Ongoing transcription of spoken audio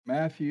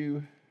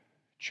Matthew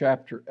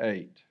chapter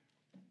 8.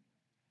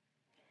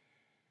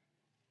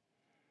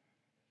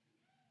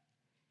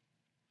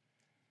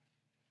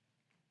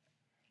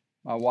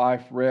 My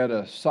wife read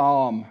a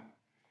psalm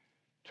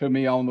to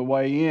me on the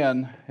way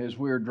in as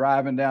we were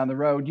driving down the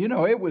road. You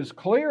know, it was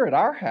clear at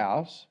our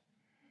house,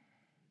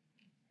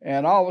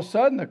 and all of a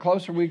sudden, the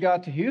closer we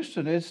got to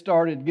Houston, it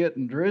started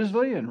getting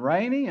drizzly and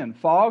rainy and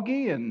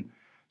foggy and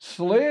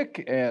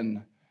slick,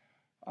 and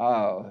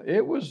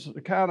it was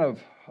kind of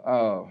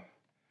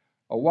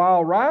a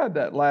wild ride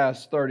that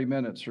last 30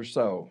 minutes or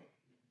so.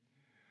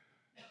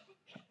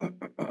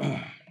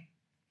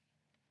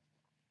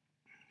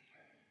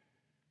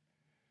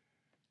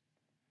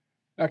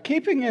 Now,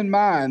 keeping in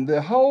mind,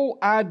 the whole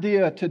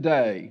idea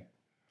today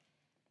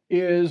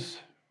is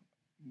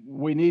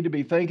we need to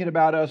be thinking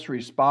about us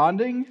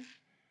responding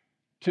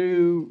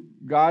to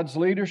God's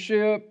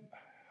leadership,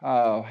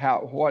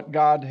 what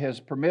God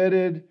has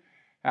permitted,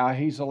 how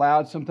He's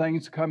allowed some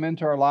things to come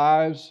into our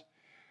lives.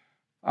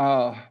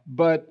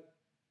 But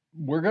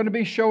we're going to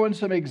be showing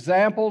some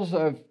examples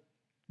of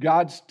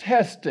God's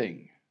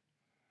testing.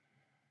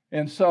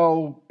 And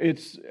so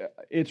it's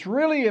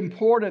really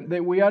important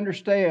that we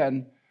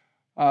understand,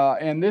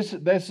 and this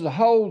is a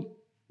whole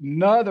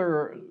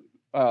nother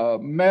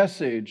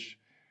message,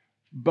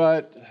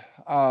 but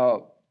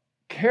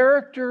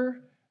character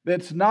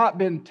that's not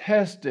been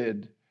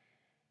tested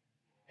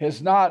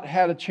has not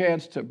had a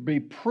chance to be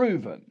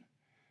proven.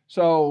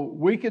 So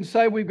we can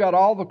say we've got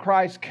all the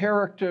Christ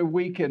character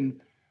we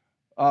can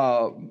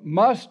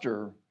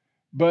muster,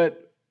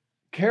 but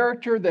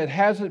character that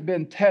hasn't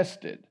been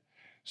tested.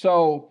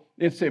 So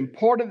it's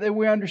important that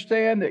we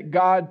understand that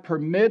God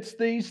permits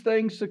these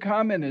things to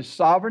come in His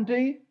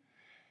sovereignty,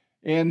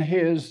 in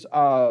His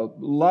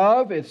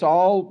love. It's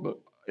all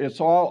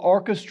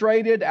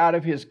orchestrated out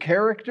of His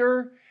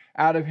character,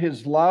 out of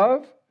His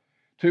love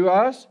to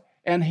us.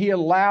 And He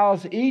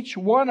allows each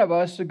one of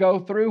us to go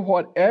through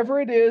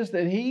whatever it is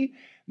that He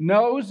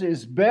knows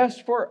is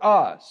best for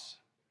us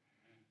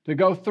to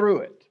go through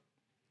it.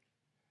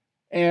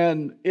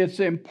 And it's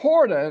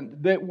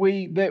important that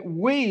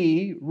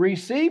we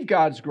receive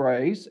God's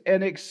grace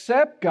and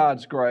accept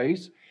God's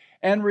grace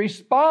and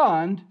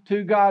respond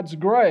to God's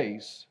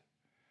grace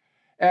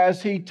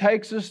as He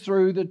takes us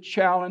through the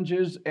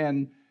challenges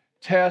and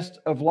tests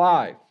of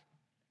life.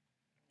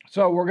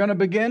 So we're going to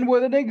begin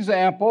with an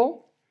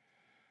example,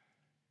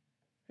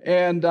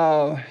 and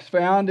it's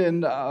found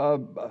in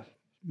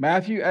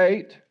Matthew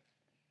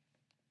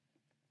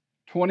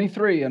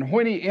 8:23. And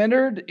when He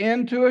entered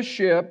into a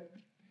ship,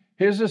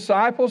 His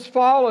disciples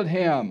followed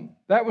Him.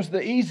 That was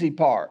the easy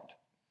part.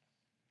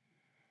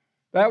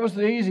 That was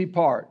the easy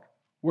part.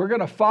 We're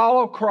going to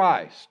follow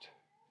Christ.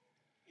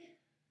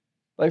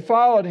 They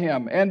followed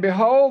Him. And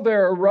behold,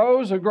 there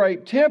arose a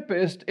great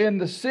tempest in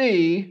the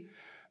sea,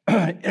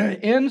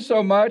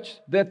 insomuch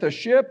that the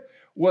ship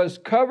was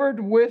covered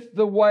with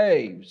the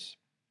waves.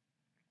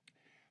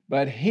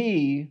 But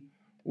He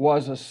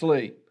was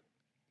asleep.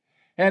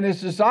 And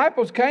His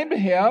disciples came to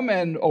Him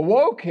and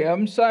awoke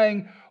Him,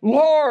 saying,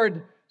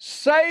 Lord,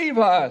 save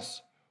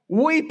us,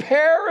 we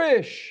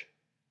perish.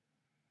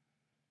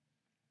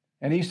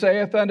 And He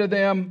saith unto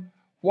them,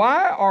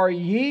 Why are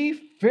ye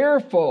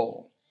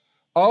fearful,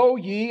 O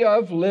ye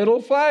of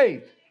little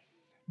faith?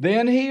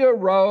 Then He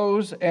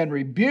arose and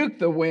rebuked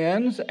the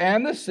winds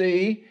and the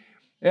sea,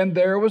 and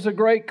there was a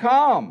great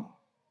calm.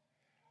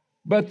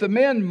 But the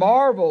men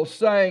marveled,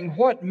 saying,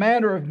 What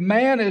manner of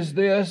man is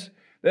this,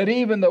 that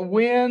even the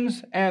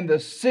winds and the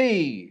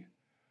sea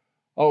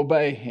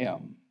obey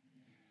Him?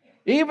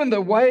 Even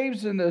the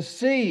waves and the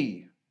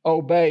sea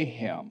obey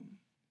Him.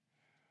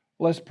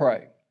 Let's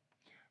pray.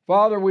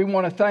 Father, we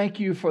want to thank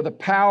You for the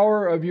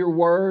power of Your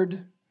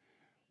word.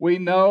 We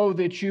know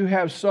that You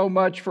have so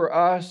much for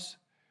us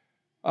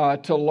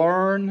to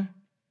learn.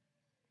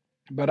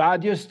 But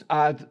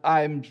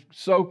I'm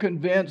so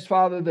convinced,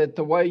 Father, that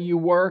the way You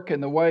work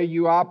and the way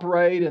You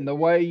operate and the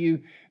way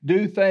You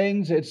do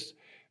things, it's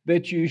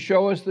that You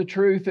show us the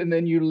truth and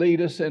then You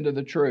lead us into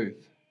the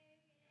truth.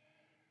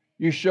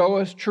 You show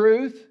us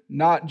truth,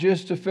 not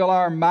just to fill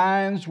our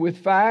minds with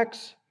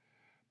facts,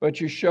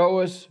 but You show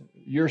us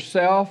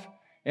Yourself,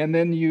 and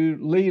then You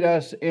lead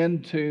us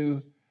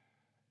into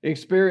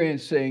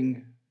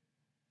experiencing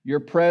Your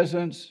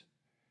presence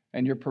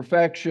and Your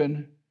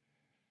perfection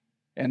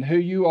and who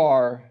You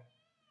are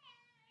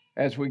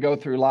as we go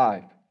through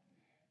life.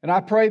 And I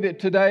pray that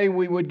today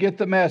we would get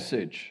the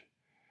message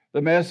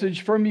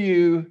from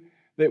You,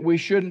 that we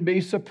shouldn't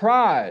be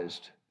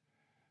surprised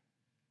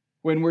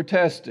when we're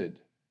tested,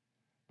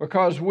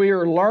 because we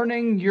are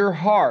learning Your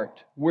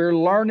heart. We're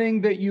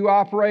learning that You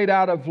operate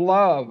out of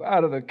love,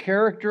 out of the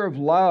character of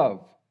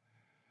love.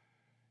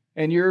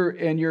 And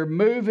you're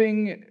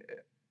moving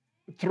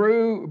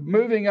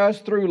us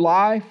through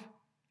life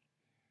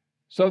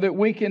so that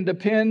we can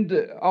depend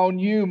on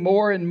You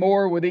more and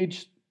more with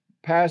each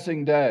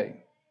passing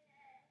day.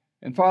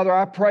 And Father,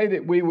 I pray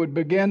that we would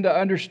begin to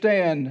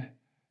understand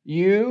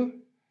You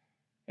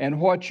and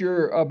what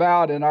You're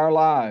about in our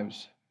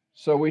lives.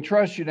 So we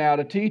trust You now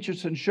to teach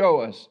us and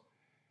show us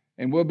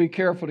And we'll be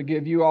careful to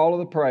give you all of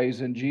the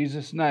praise in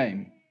Jesus'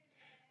 name.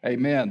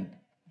 Amen.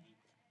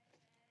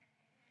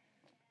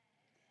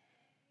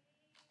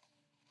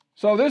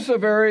 So this is a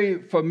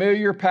very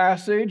familiar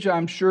passage,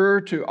 I'm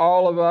sure, to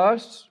all of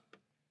us.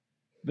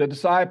 The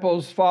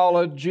disciples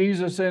followed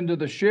Jesus into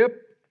the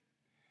ship,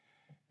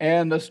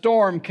 and the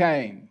storm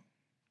came.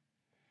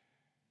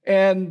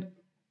 And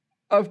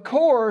of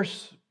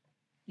course,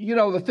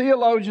 the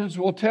theologians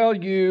will tell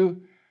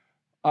you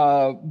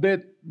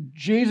that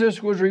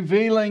Jesus was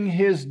revealing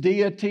his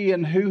deity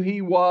and who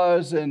he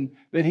was, and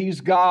that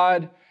he's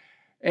God,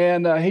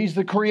 and he's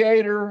the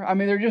creator. I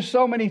mean, there are just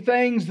so many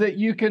things that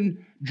you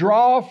can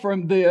draw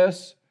from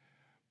this,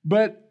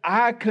 but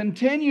I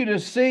continue to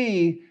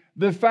see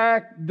the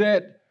fact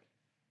that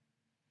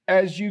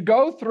as you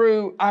go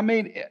through,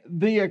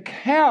 the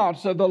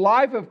accounts of the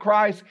life of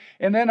Christ,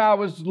 and then I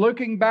was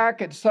looking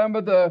back at some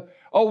of the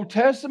Old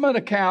Testament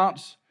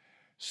accounts,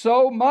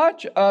 so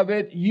much of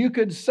it you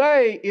could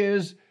say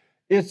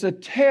it's a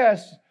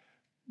test.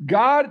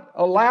 God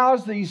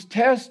allows these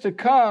tests to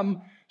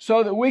come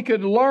so that we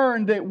could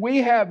learn that we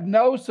have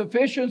no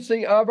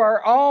sufficiency of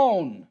our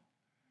own.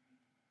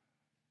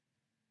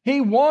 He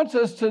wants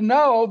us to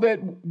know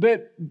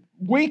that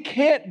we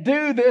can't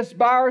do this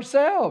by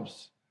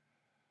ourselves.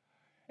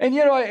 And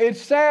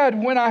it's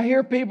sad when I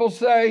hear people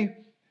say,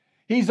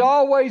 he's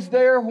always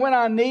there when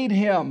I need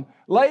him.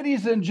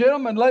 Ladies and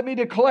gentlemen, let me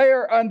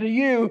declare unto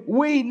you,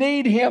 we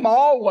need him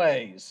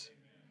always.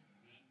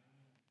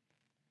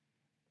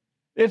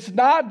 It's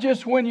not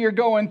just when you're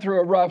going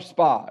through a rough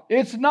spot.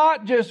 It's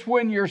not just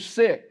when you're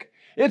sick.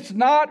 It's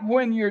not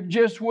when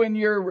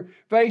you're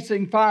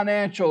facing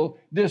financial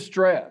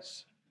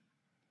distress.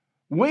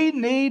 We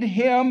need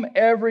him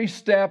every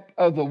step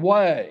of the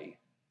way.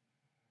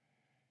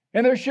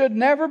 And there should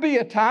never be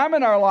a time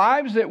in our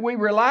lives that we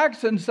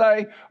relax and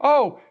say,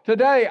 oh,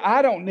 today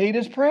I don't need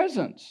his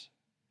presence.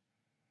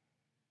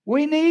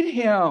 We need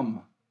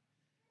him.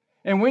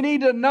 And we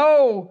need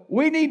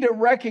to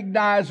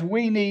recognize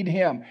we need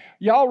him.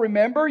 Y'all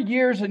remember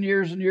years and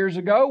years and years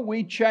ago,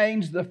 we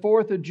changed the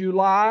 4th of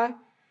July.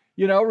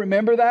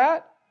 Remember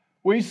that?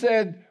 We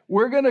said,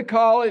 we're going to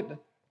call it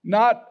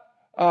not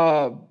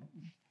 4th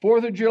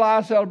of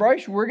July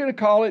celebration. We're going to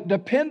call it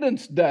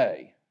Dependence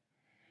Day.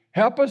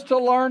 Help us to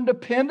learn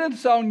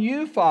dependence on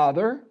you,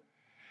 Father.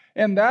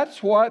 And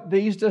that's what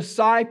these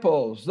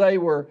disciples, they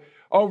were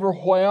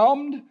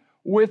overwhelmed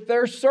with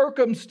their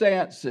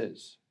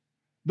circumstances.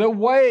 The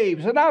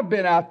waves, and I've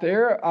been out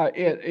there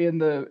in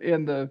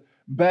the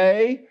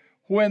bay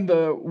when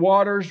the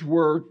waters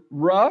were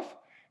rough,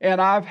 and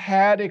I've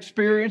had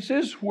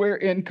experiences where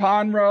in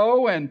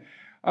Conroe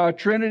and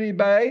Trinity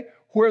Bay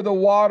where the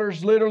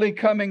water's literally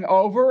coming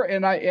over.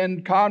 And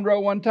in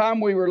Conroe one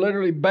time we were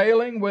literally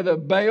bailing with a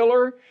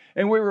bailer,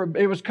 and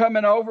it was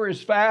coming over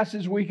as fast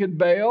as we could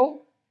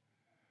bail.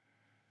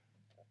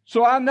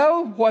 So I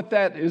know what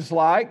that is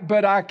like,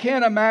 but I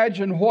can't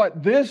imagine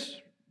what this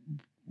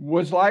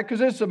was like,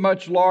 because it's a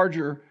much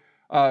larger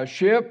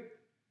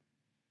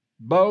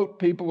boat.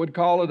 People would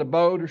call it a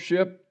boat or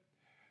ship,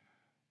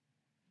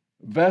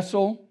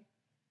 vessel.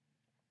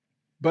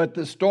 But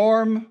the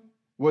storm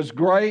was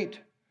great,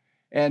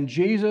 and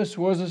Jesus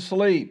was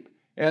asleep.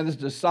 And his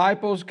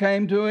disciples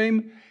came to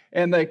him,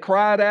 and they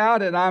cried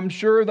out, and I'm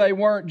sure they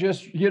weren't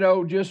just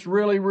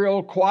really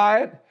real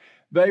quiet.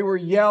 They were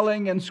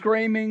yelling and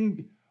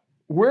screaming,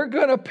 we're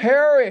going to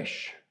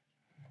perish.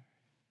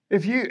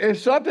 If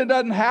something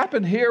doesn't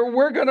happen here,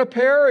 we're going to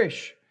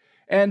perish.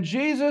 And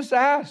Jesus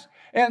asked,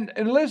 and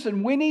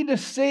listen, we need to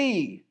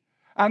see.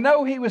 I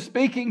know he was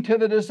speaking to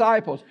the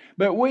disciples,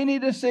 but we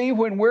need to see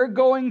when we're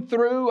going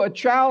through a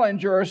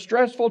challenge or a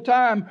stressful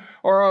time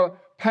or a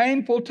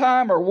painful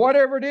time or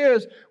whatever it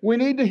is, we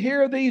need to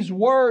hear these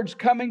words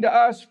coming to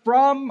us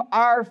from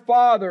our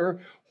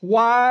Father.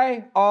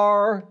 Why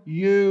are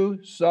you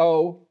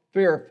so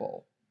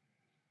fearful?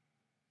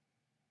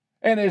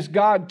 And as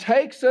God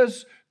takes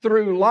us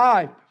through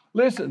life,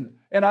 listen,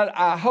 and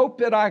I hope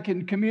that I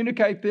can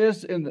communicate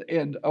this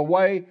in a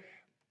way.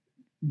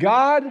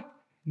 God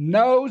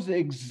knows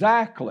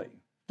exactly,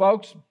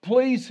 folks,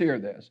 please hear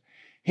this.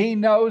 He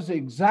knows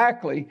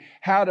exactly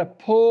how to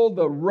pull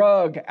the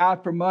rug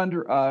out from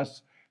under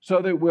us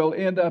so that we'll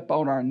end up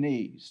on our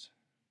knees.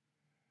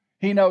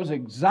 He knows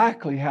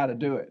exactly how to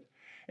do it.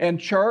 And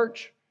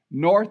church,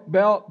 North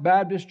Belt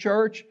Baptist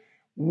Church,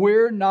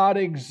 we're not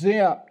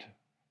exempt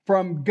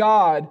from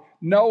God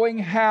knowing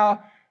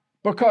how,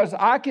 because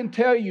I can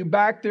tell you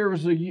back there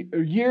was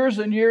years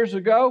and years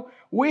ago,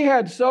 we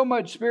had so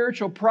much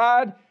spiritual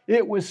pride,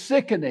 it was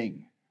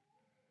sickening.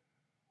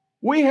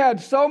 We had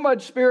so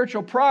much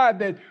spiritual pride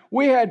that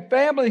we had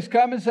families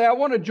come and say, I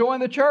want to join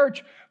the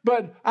church,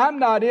 but I'm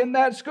not in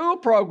that school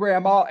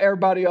program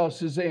everybody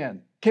else is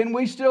in. Can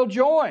we still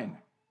join?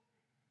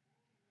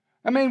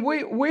 I mean,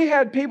 we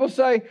had people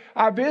say,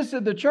 I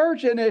visited the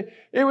church, and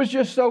it was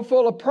just so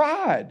full of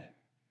pride.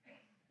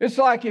 It's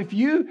like if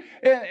you,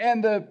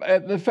 and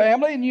the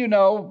family,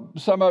 and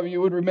some of you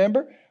would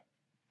remember,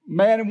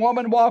 man and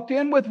woman walked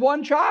in with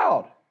one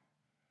child.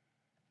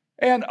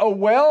 And a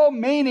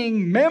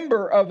well-meaning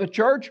member of the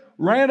church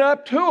ran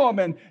up to him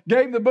and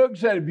gave him the book and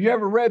said, "Have you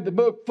ever read the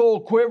book Full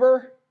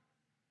Quiver?"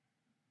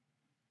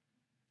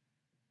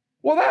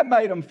 Well, that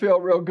made them feel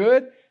real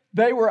good.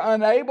 They were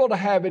unable to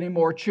have any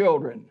more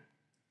children.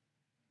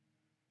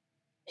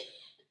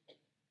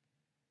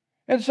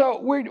 And so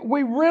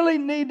we really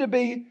need to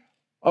be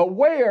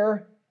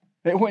aware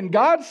that when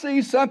God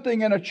sees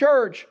something in a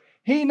church,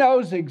 He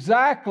knows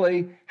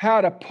exactly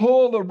how to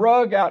pull the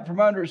rug out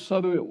from under us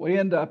so that we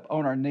end up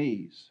on our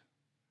knees.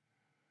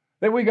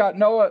 That we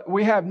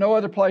have no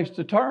other place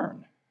to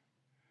turn.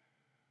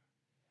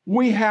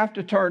 We have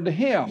to turn to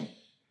Him.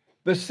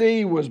 The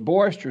sea was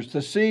boisterous.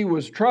 The sea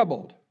was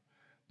troubled.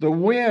 The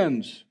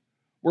winds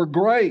were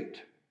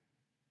great.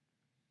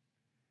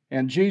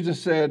 And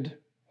Jesus said,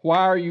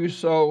 "Why are you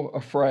so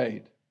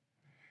afraid?"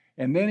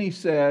 And then He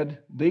said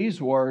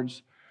these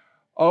words,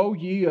 "O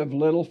ye of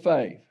little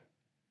faith."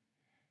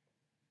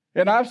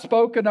 And I've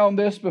spoken on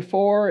this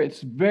before.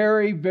 It's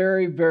very,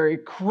 very, very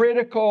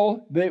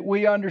critical that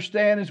we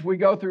understand as we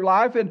go through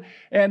life.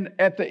 And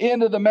at the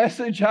end of the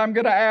message, I'm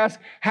going to ask,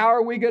 how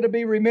are we going to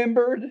be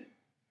remembered?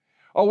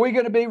 Are we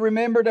going to be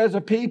remembered as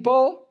a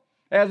people,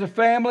 as a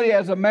family,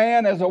 as a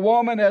man, as a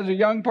woman, as a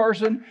young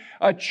person,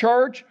 a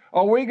church?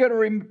 Are we going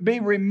to be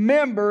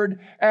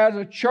remembered as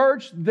a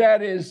church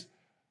that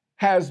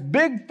has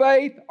big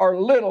faith or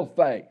little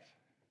faith?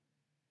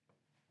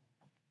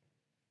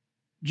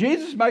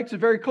 Jesus makes it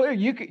very clear.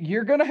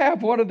 You're going to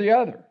have one or the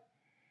other.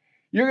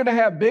 You're going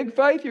to have big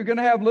faith. You're going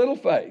to have little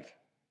faith.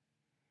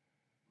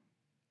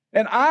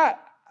 And I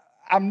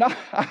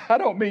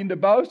don't mean to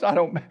boast.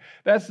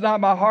 That's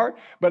not my heart.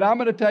 But I'm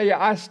going to tell you,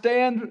 I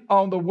stand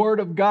on the Word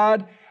of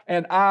God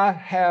and I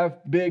have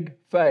big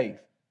faith.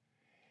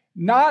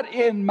 Not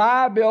in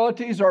my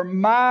abilities or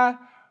my,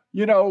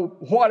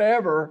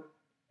 whatever.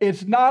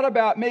 It's not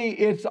about me.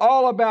 It's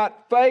all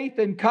about faith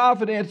and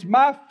confidence.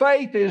 My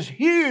faith is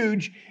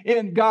huge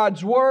in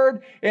God's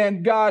Word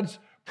and God's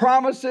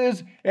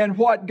promises and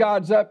what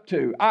God's up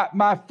to.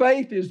 My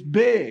faith is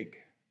big.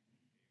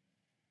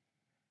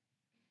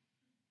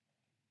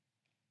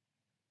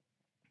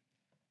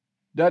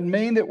 Doesn't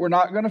mean that we're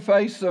not going to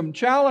face some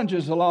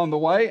challenges along the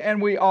way,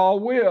 and we all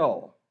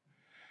will.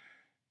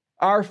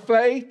 Our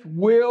faith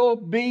will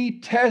be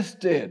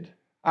tested.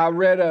 I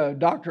read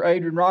Dr.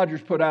 Adrian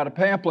Rogers put out a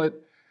pamphlet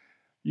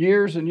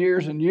years and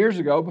years and years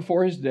ago,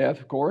 before his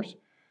death, of course.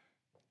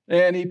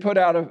 And he put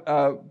out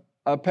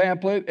a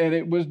pamphlet, and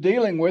it was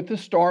dealing with the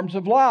storms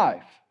of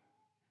life.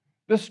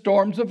 The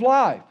storms of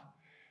life.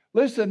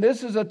 Listen,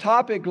 this is a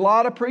topic a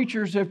lot of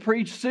preachers have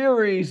preached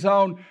series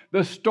on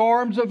the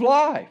storms of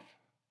life.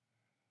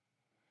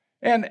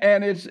 And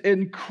it's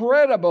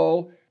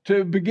incredible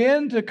to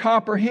begin to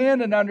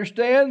comprehend and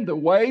understand the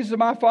ways of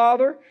my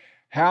Father,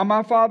 how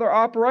my Father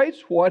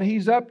operates, what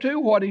He's up to,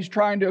 what He's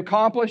trying to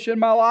accomplish in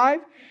my life.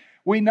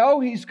 We know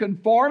He's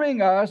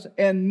conforming us,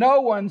 and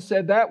no one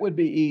said that would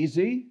be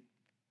easy.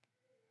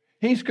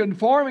 He's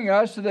conforming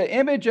us to the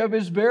image of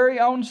His very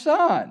own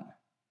Son.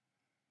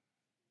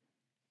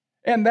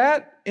 And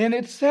that in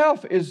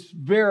itself is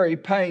very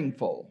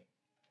painful.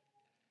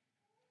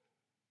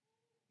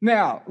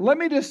 Now, let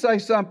me just say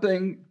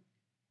something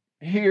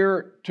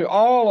here to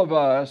all of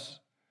us,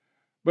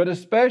 but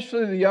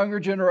especially the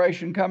younger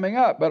generation coming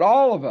up, but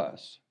all of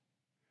us.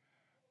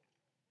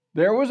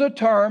 There was a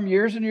term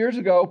years and years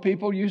ago,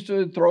 people used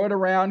to throw it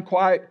around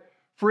quite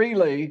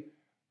freely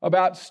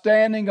about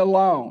standing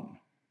alone.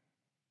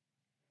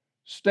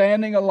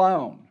 Standing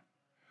alone.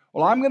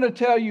 Well, I'm going to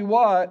tell you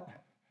what,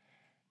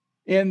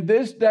 in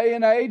this day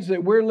and age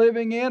that we're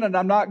living in, and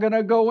I'm not going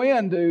to go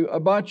into a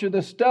bunch of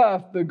the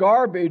stuff, the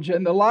garbage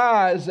and the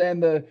lies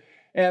and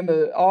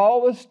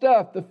all the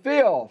stuff, the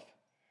filth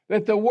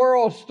that the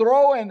world's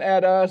throwing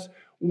at us,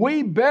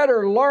 we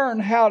better learn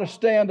how to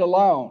stand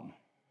alone.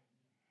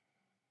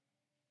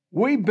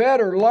 We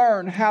better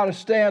learn how to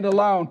stand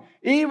alone,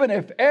 even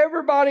if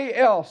everybody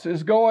else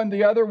is going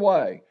the other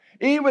way.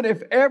 Even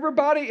if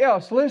everybody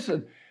else,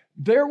 listen,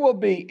 there will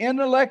be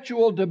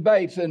intellectual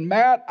debates. And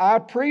Matt, I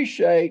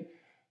appreciate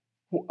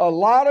a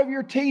lot of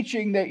your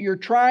teaching that you're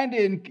trying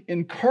to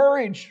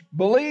encourage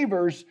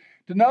believers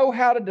to know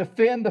how to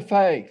defend the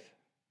faith.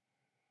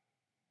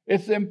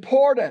 It's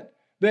important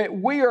that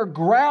we are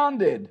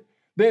grounded,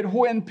 that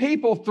when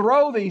people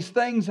throw these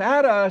things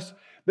at us,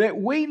 that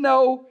we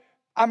know.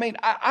 I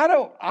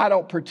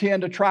don't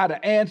pretend to try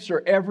to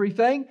answer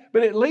everything,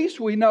 but at least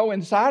we know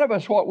inside of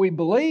us what we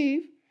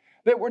believe,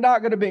 that we're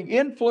not going to be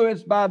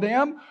influenced by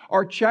them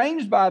or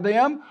changed by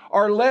them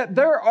or let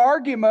their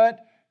argument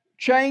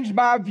change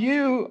my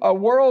view, a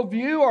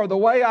worldview, or the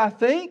way I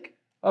think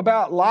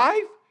about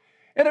life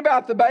and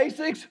about the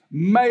basics,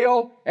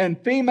 male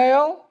and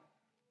female.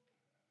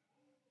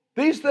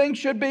 These things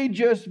should be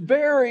just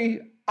very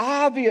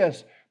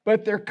obvious,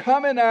 but they're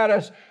coming at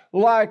us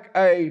like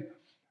a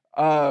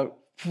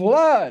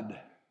flood.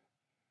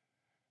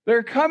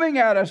 They're coming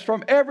at us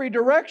from every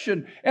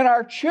direction, and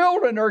our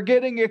children are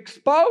getting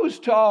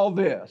exposed to all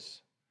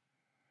this.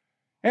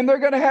 And they're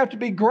going to have to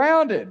be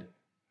grounded.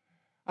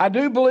 I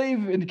do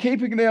believe in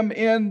keeping them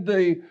in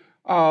the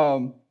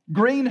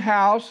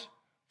greenhouse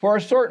for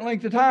a certain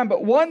length of time,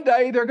 but one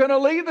day they're going to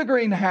leave the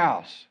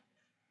greenhouse.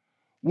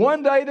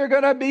 One day they're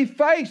going to be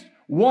faced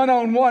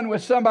one-on-one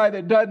with somebody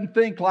that doesn't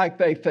think like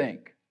they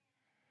think.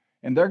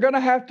 And they're going to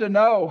have to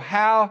know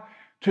how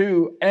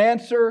to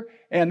answer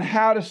and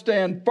how to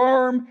stand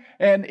firm.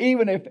 And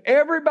even if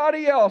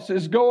everybody else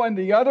is going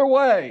the other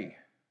way,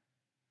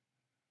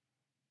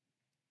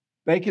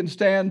 they can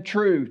stand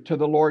true to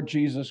the Lord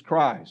Jesus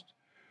Christ.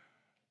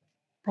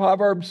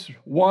 Proverbs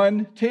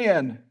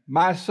 1:10,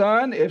 my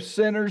son, if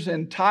sinners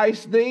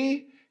entice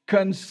thee,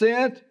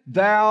 consent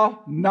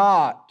thou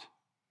not.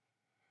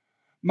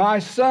 My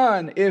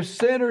son, if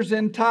sinners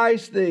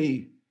entice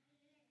thee,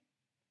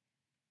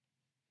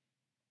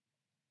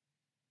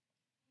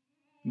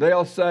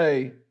 they'll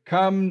say,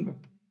 come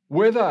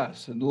with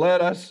us and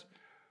let us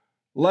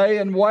lay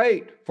in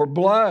wait for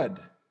blood.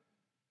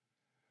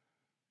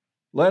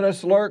 Let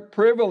us lurk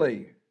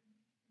privily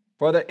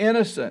for the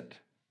innocent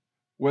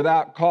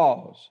without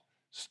cause.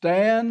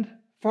 Stand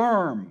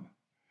firm.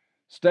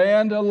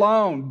 Stand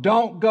alone.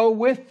 Don't go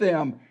with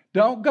them.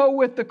 Don't go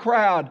with the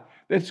crowd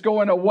that's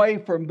going away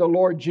from the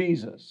Lord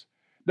Jesus.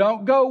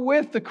 Don't go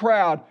with the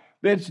crowd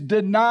that's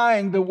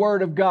denying the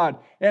Word of God.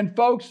 And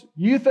folks,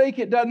 you think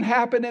it doesn't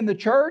happen in the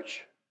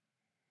church?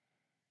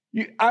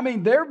 There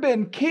have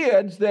been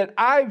kids that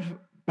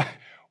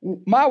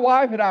my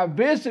wife and I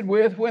visited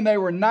with when they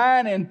were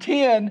 9 and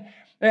 10,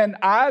 and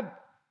I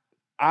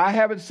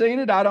haven't seen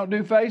it. I don't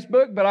do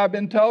Facebook, but I've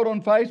been told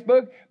on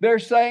Facebook, they're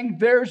saying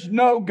there's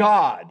no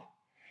God.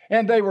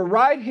 And they were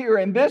right here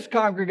in this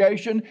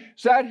congregation,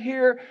 sat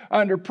here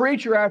under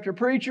preacher after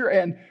preacher,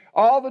 and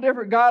all the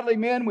different godly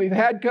men we've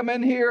had come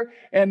in here,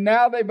 and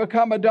now they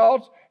become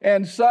adults,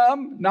 and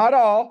some, not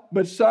all,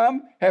 but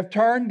some have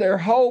turned their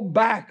whole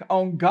back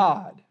on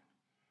God,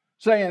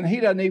 saying He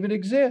doesn't even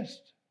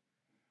exist.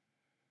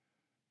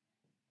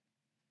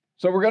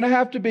 So we're going to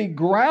have to be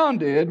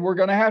grounded. We're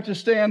going to have to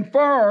stand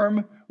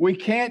firm. We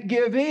can't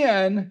give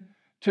in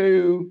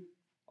to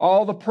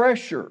all the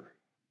pressure.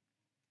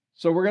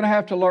 So we're going to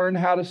have to learn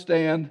how to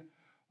stand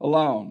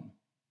alone.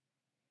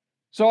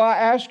 So I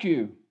ask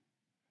you,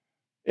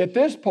 at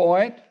this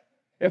point,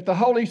 if the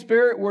Holy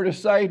Spirit were to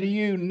say to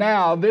you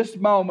now, this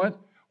moment,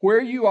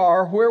 where you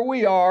are, where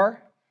we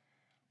are,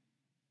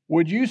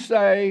 would you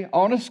say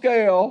on a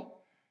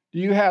scale, do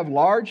you have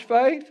large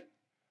faith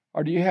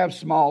or do you have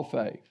small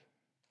faith?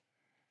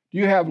 Do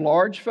you have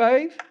large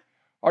faith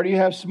or do you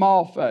have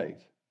small faith?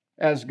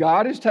 As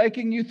God is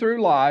taking you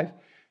through life,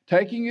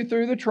 taking you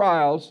through the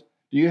trials,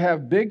 do you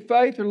have big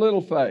faith or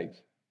little faith?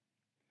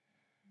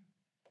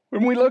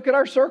 When we look at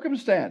our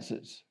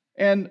circumstances,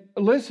 and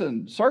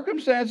listen,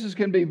 circumstances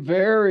can be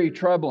very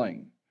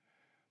troubling,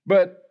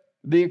 but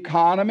the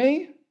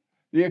economy's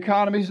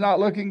not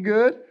looking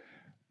good.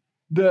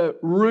 The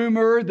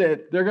rumor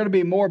that there are going to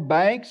be more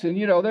banks, and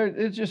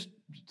it's just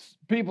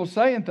people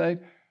saying things.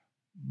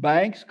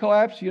 Banks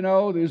collapse,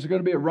 there's going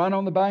to be a run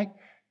on the bank.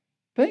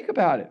 Think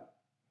about it.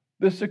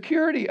 The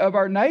security of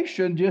our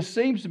nation just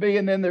seems to be,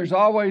 and then there's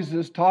always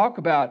this talk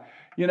about,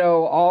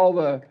 all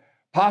the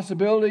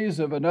possibilities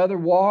of another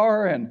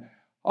war and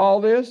all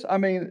this.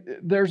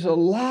 There's a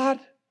lot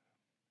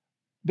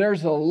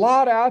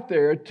out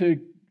there to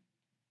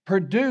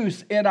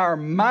produce in our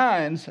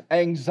minds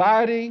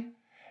anxiety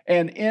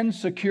and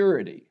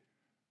insecurity.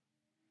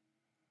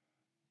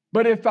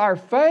 But if our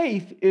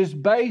faith is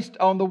based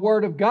on the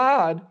Word of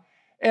God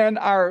and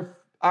our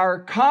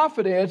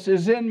confidence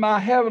is in my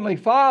Heavenly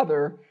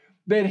Father,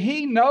 that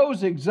He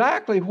knows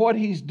exactly what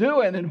He's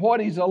doing and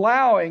what He's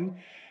allowing,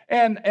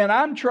 and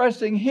I'm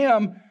trusting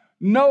Him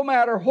no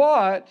matter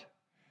what,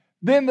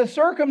 then the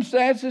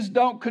circumstances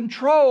don't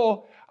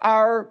control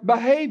our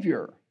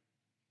behavior.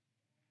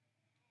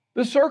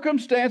 The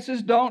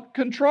circumstances don't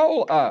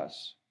control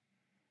us,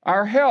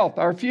 our health,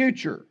 our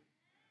future.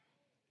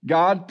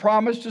 God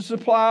promised to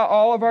supply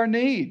all of our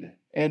need,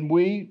 and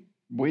we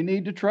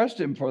need to trust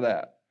Him for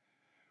that.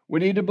 We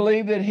need to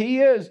believe that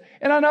He is.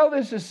 And I know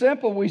this is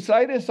simple. We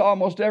say this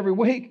almost every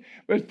week,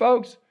 but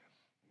folks,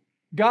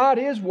 God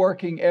is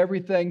working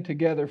everything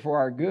together for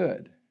our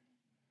good.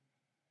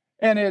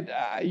 And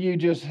you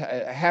just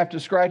have to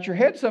scratch your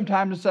head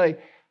sometimes and say,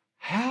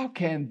 how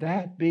can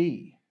that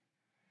be?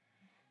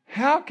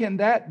 How can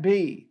that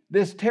be?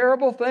 This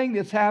terrible thing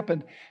that's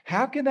happened,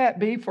 how can that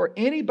be for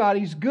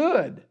anybody's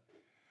good?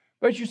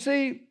 But you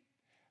see,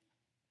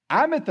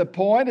 I'm at the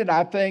point, and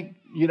I think,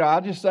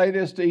 I'll just say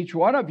this to each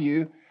one of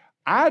you,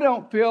 I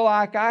don't feel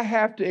like I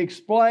have to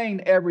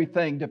explain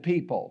everything to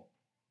people.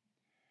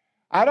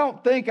 I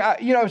don't think,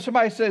 if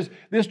somebody says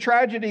this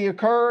tragedy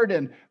occurred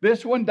and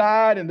this one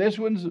died and this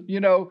one's,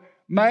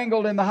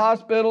 mangled in the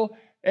hospital,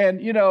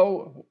 and,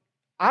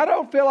 I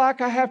don't feel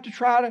like I have to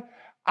try to,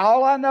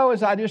 all I know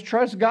is I just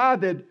trust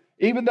God that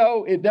even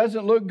though it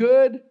doesn't look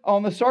good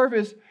on the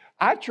surface,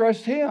 I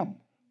trust Him.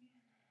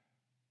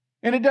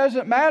 And it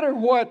doesn't matter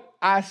what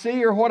I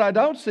see or what I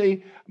don't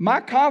see.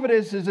 My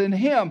confidence is in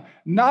Him,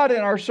 not in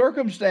our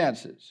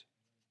circumstances.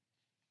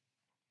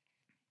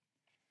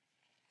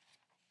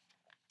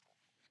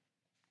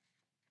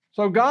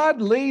 So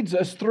God leads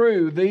us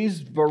through these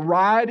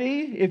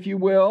variety, if you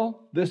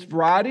will, this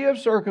variety of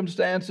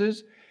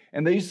circumstances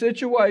and these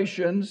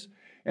situations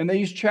and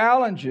these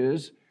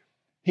challenges.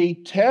 He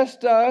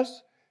tests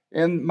us.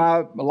 In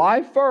my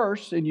life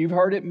verse, and you've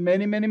heard it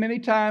many, many, many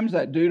times,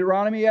 that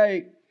Deuteronomy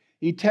 8,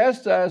 He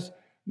tests us,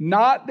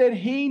 not that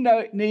He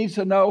needs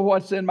to know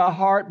what's in my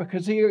heart,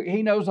 because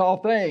He knows all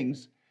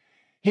things.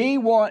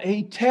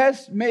 He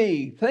tests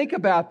me. Think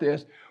about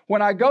this.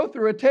 When I go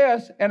through a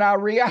test and I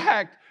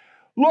react,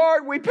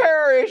 Lord, we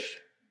perish.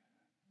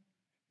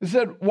 He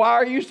said, why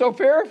are you so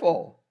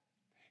fearful?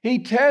 He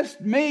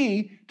tests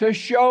me to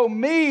show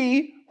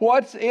me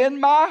what's in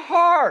my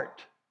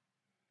heart.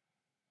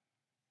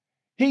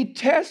 He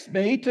tests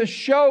me to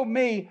show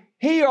me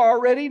He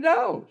already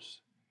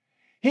knows.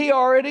 He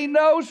already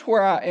knows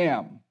where I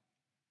am.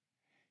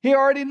 He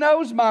already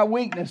knows my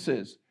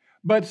weaknesses.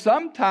 But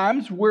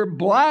sometimes we're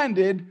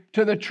blinded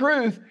to the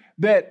truth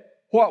that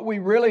what we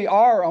really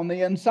are on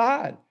the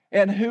inside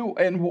and who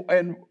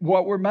and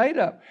what we're made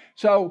of.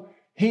 So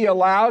He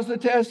allows the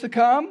test to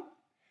come.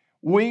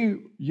 We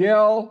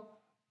yell,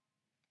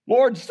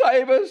 Lord,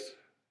 save us.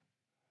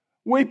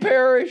 We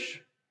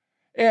perish.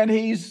 And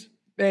He's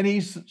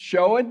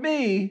showing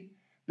me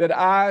that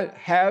I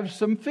have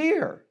some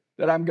fear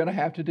that I'm going to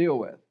have to deal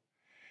with.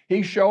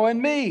 He's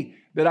showing me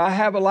that I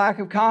have a lack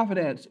of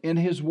confidence in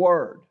His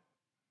Word.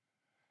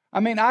 I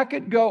mean, I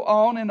could go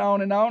on and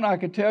on and on. I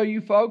could tell you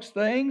folks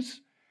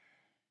things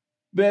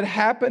that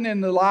happen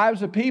in the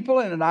lives of people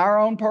and in our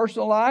own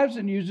personal lives,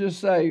 and you just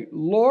say,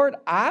 Lord,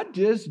 I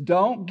just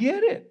don't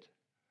get it.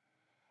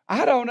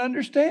 I don't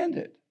understand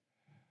it.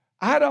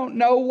 I don't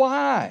know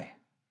why.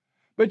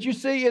 But you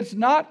see, it's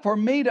not for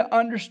me to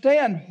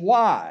understand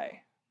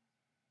why.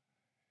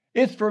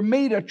 It's for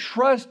me to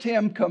trust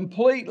Him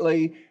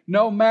completely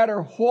no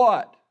matter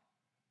what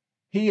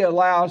He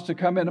allows to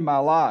come into my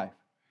life.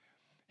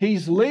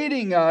 He's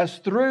leading us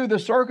through the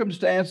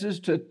circumstances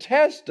to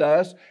test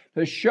us,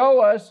 to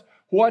show us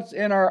what's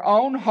in our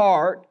own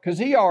heart, because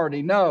He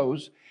already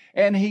knows.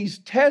 And He's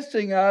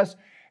testing us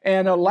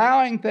and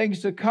allowing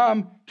things to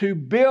come to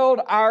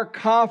build our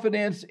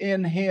confidence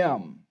in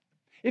Him.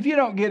 If you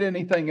don't get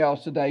anything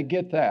else today,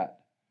 get that.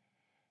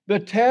 The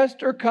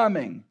tests are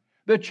coming.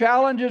 The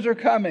challenges are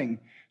coming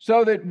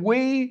so that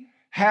we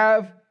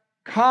have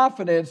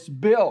confidence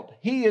built.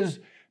 He is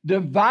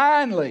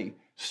divinely,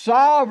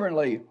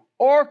 sovereignly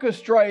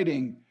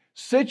orchestrating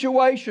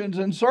situations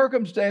and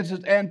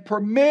circumstances and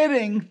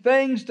permitting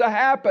things to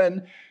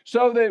happen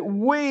so that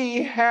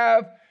we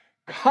have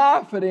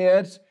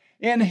confidence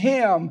in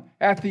Him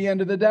at the end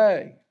of the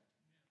day.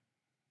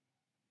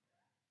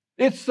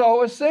 It's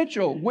so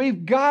essential.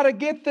 We've got to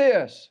get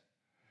this.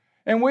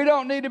 And we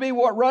don't need to be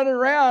running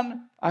around,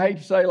 I hate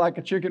to say like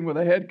a chicken with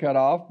a head cut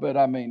off, but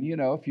I mean,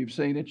 if you've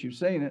seen it, you've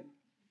seen it.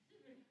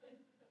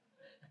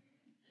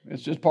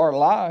 It's just part of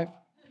life.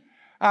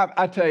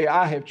 I tell you,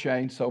 I have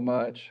changed so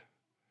much.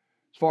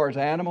 As far as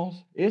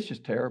animals, it's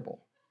just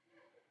terrible.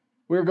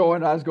 I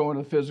was going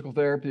to physical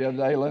therapy the other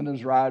day.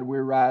 Linda's riding, we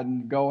were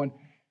riding, going,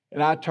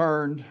 and I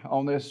turned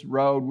on this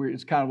road.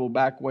 It's kind of a little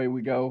back way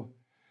we go.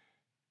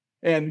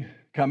 And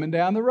coming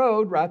down the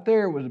road right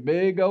there was a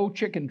big old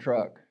chicken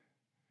truck.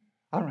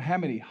 I don't know how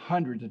many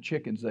hundreds of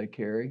chickens they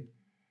carry.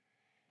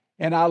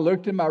 And I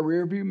looked in my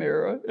rearview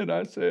mirror and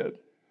I said,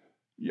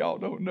 y'all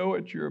don't know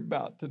it, you're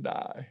about to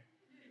die.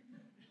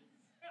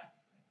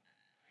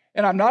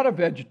 And I'm not a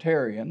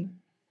vegetarian.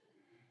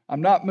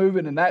 I'm not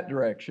moving in that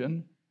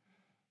direction.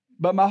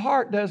 But my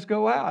heart does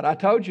go out. I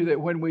told you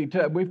that when we've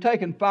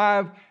taken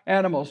 5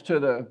 animals to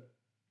the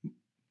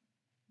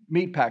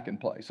meat packing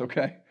place,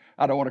 okay?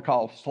 I don't want to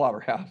call it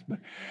slaughterhouse,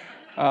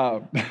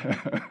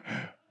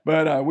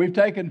 but we've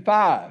taken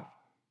 5.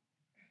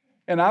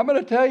 And I'm going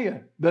to tell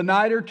you, the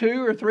night or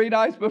 2 or 3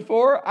 nights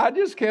before, I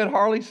just can't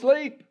hardly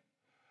sleep.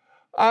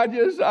 I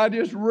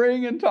just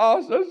ring and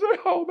toss. I say,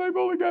 oh, they've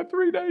only got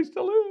 3 days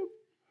to live.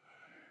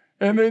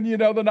 And then,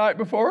 the night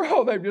before,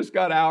 oh, they've just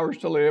got hours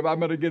to live. I'm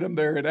going to get them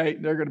there at 8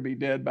 and they're going to be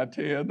dead by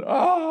 10.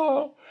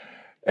 Oh,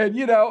 and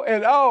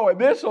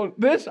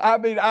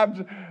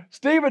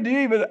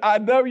Stephen, I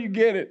know you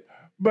get it,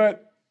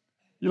 but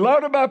you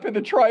load them up in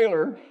the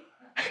trailer,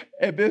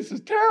 and this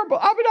is terrible.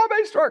 I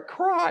may start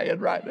crying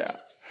right now.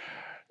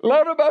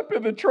 Load them up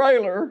in the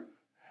trailer,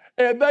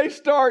 and they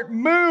start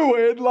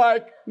mooing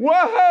like,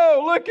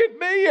 whoa, look at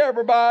me,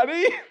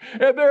 everybody.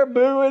 And they're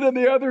mooing, and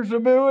the others are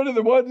mooing, and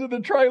the ones in the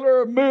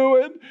trailer are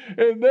mooing,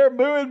 and they're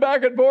mooing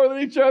back and forth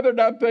at each other.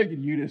 And I'm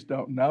thinking, you just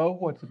don't know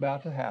what's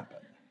about to happen.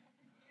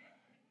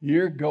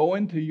 You're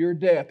going to your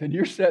death, and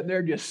you're sitting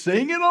there just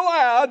singing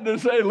aloud to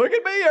say, look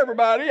at me,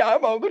 everybody,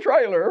 I'm on the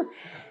trailer.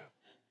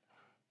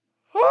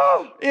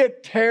 Oh,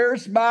 it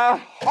tears my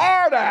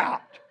heart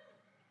out.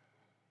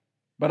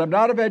 But I'm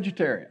not a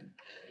vegetarian.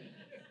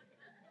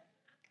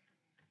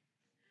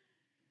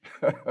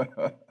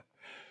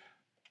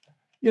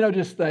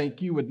 Just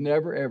think, you would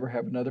never, ever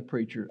have another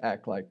preacher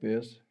act like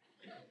this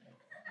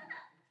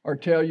or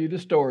tell you the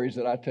stories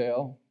that I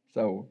tell.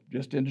 So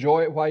just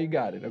enjoy it while you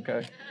got it,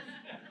 okay?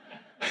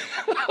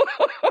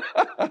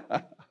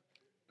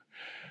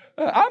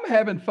 I'm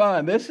having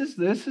fun. This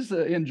is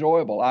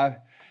enjoyable.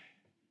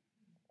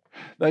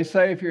 They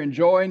say if you're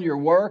enjoying your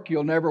work,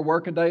 you'll never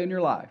work a day in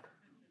your life.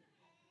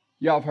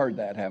 Y'all have heard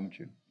that, haven't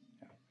you?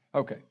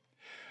 Okay.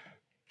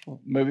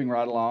 Moving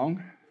right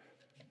along.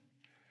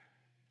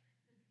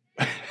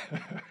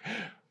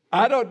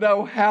 I don't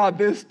know how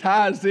this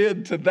ties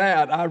into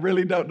that. I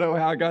really don't know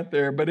how I got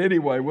there. But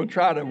anyway, we'll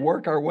try to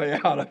work our way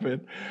out of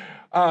it.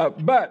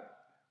 But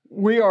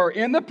we are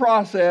in the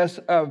process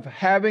of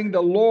having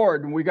the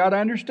Lord, and we got to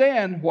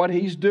understand what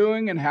He's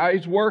doing and how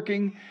He's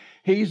working.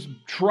 He's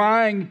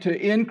trying to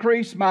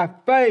increase my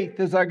faith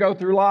as I go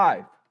through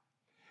life.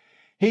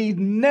 He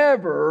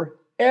never,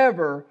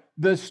 ever,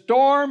 the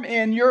storm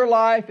in your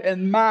life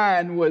and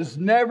mine was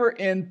never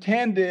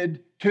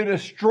intended to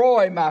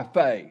destroy my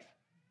faith.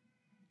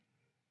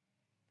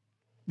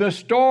 The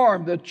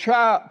storm, the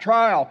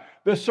trial,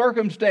 the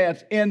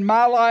circumstance in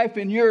my life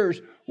and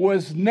yours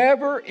was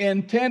never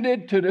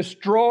intended to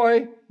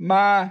destroy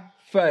my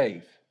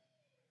faith.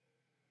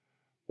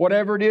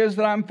 Whatever it is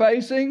that I'm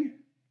facing,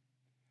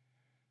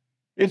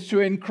 it's to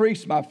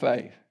increase my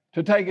faith,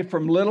 to take it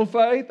from little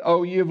faith,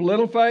 oh, you have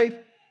little faith,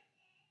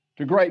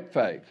 to great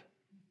faith.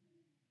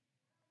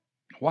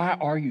 Why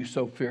are you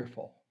so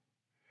fearful?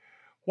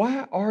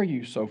 Why are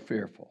you so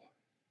fearful?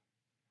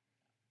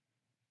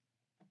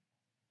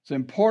 It's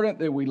important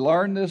that we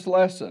learn this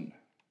lesson.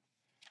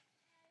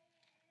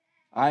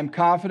 I'm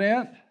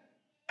confident,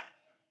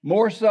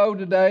 more so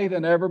today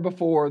than ever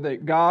before,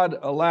 that God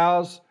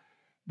allows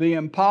the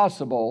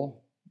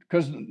impossible,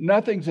 because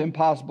nothing's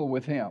impossible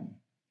with Him.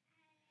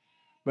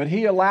 But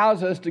He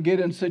allows us to get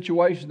in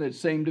situations that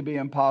seem to be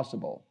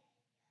impossible.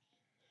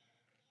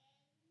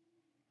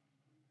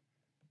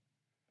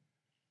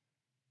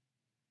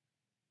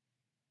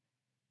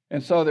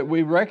 And so that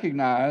we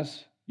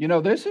recognize,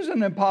 this is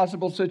an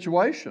impossible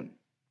situation.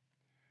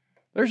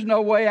 There's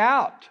no way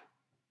out.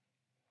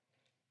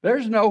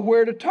 There's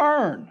nowhere to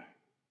turn.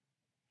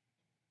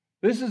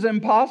 This is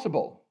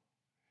impossible.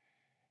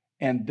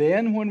 And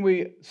then when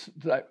we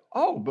say,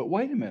 oh, but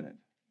wait a minute.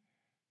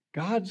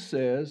 God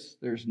says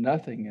there's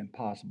nothing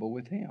impossible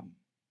with Him.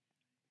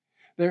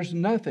 There's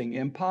nothing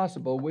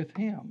impossible with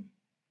Him.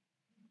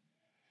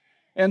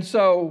 And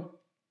so,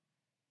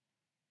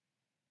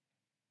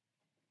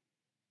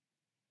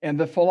 and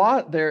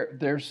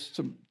there's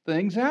some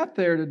things out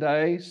there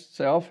today,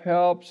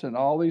 self-helps and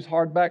all these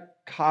hardback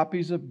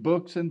copies of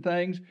books and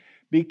things.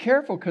 Be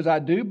careful, because I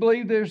do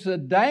believe there's a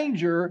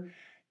danger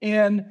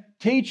in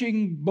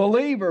teaching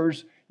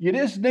believers. You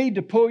just need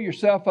to pull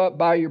yourself up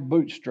by your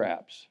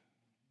bootstraps.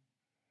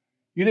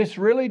 You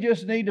really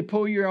just need to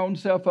pull your own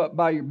self up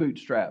by your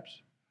bootstraps.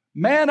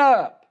 Man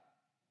up.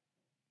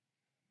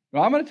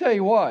 Well, I'm going to tell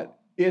you what.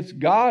 It's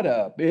God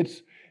up.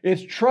 It's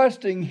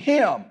trusting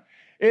Him.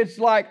 It's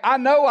like, I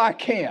know I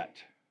can't.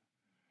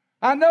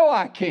 I know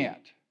I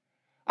can't.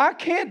 I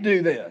can't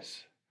do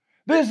this.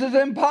 This is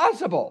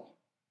impossible.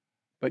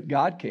 But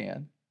God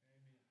can.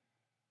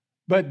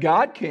 But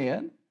God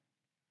can.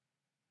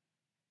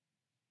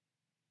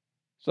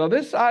 So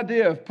this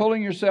idea of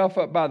pulling yourself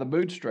up by the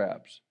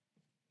bootstraps,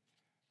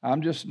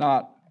 I'm just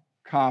not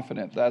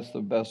confident that's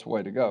the best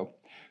way to go.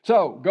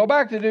 So go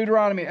back to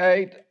Deuteronomy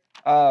 8.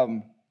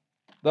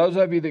 Those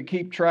of you that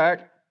keep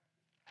track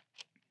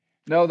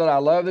know that I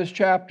love this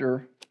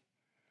chapter.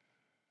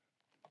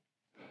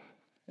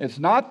 It's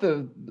not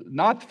the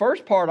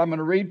first part I'm going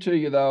to read to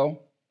you,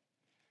 though.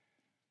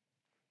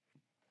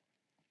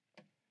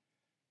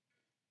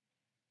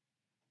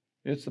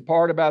 It's the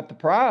part about the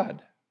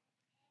pride.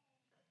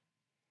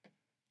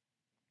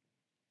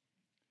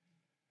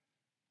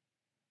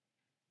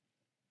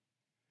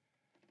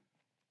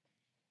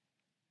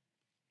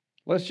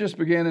 Let's just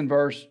begin in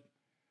verse,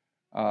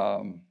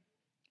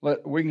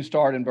 we can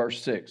start in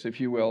verse 6, if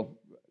you will.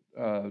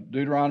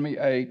 Deuteronomy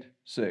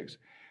 8:6.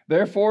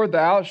 Therefore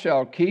thou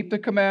shalt keep the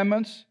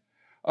commandments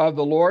of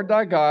the Lord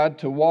thy God,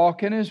 to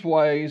walk in His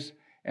ways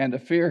and to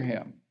fear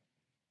Him.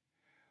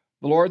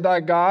 The Lord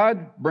thy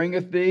God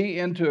bringeth thee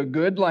into a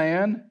good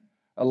land,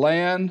 a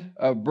land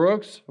of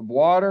brooks of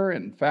water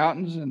and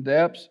fountains and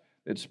depths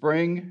that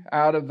spring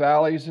out of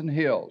valleys and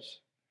hills,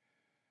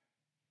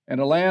 and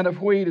a land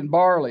of wheat and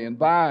barley and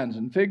vines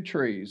and fig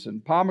trees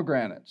and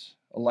pomegranates,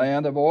 a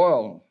land of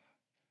oil,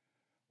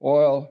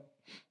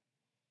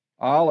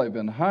 olive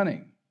and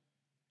honey,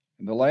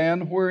 in the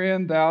land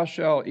wherein thou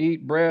shalt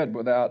eat bread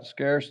without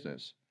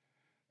scarceness.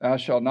 Thou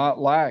shalt not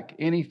lack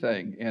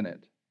anything in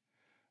it.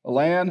 A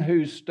land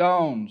whose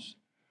stones,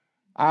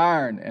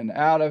 iron, and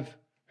out of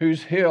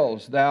whose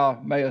hills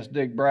thou mayest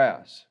dig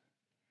brass.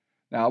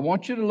 Now I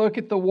want you to look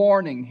at the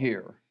warning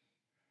here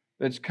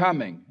that's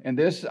coming. And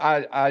this,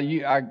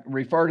 I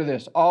refer to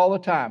this all the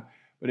time,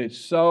 but it's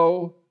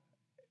so,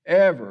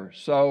 ever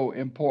so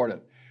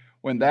important.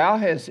 When thou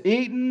hast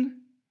eaten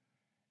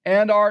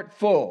and art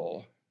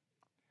full,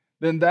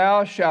 then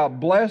thou shalt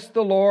bless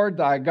the Lord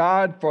thy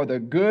God for the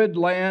good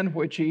land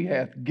which He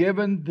hath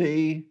given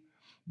thee.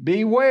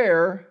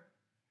 Beware,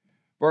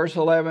 verse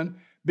 11,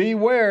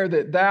 beware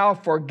that thou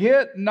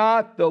forget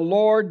not the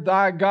Lord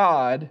thy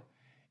God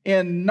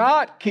in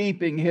not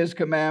keeping his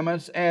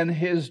commandments and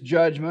his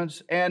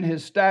judgments and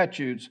his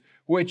statutes,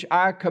 which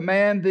I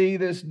command thee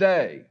this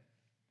day.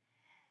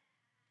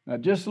 Now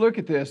just look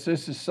at this.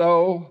 This is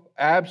so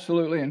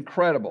absolutely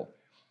incredible.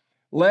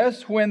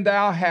 Lest when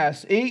thou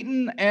hast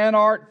eaten and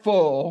art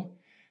full,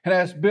 and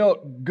hast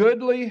built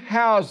goodly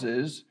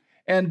houses,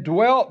 and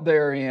dwelt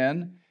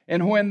therein,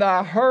 and when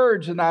thy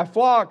herds and thy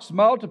flocks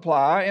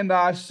multiply, and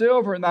thy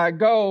silver and thy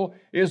gold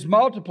is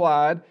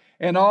multiplied,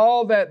 and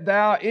all that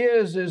thou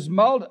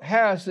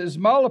hast is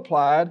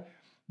multiplied,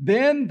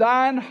 then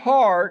thine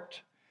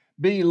heart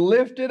be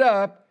lifted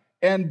up,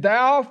 and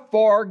thou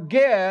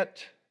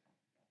forget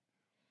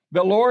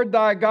the Lord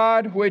thy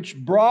God, which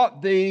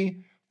brought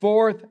thee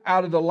forth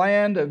out of the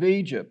land of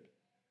Egypt,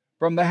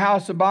 from the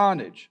house of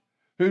bondage,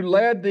 who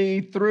led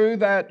thee through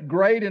that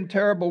great and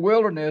terrible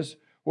wilderness,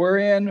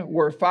 wherein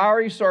were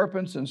fiery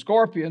serpents and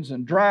scorpions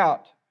and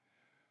drought,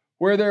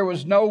 where there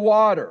was no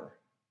water,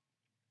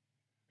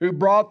 who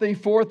brought thee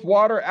forth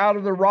water out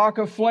of the rock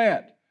of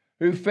flint,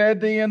 who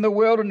fed thee in the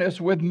wilderness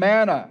with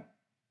manna,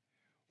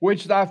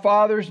 which thy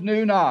fathers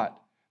knew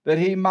not, that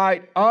he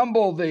might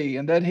humble thee,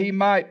 and that he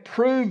might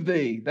prove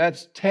thee,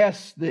 that's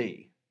test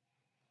thee,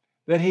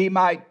 that he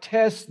might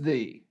test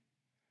thee,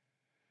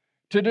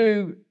 to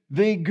do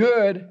thee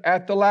good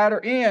at the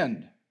latter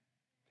end.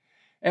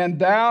 And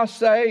thou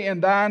say in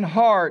thine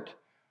heart,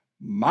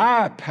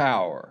 my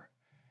power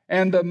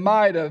and the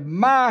might of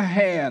my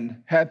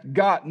hand hath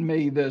gotten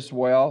me this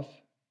wealth.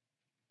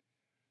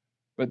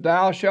 But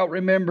thou shalt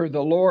remember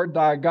the Lord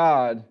thy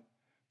God,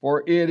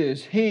 for it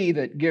is he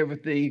that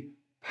giveth thee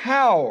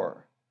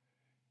power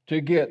to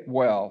get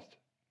wealth,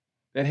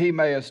 that he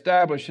may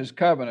establish his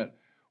covenant,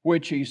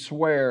 which he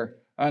sware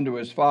unto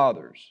his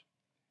fathers.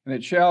 And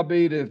it shall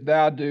be that if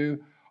thou do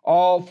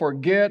all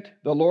forget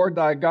the Lord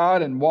thy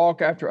God, and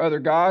walk after other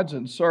gods,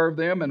 and serve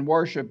them, and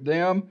worship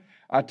them,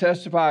 I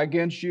testify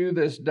against you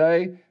this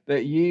day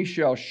that ye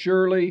shall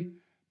surely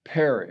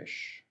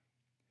perish.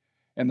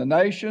 And the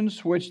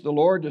nations which the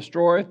Lord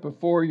destroyeth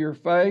before your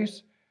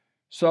face,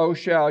 so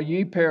shall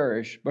ye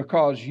perish,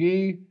 because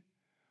ye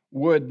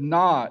would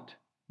not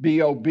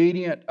be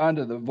obedient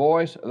unto the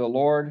voice of the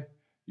Lord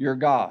your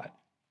God.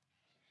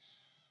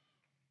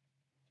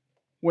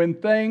 When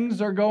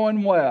things are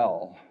going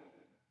well,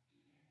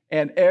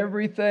 and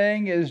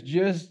everything is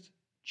just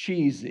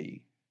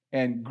cheesy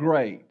and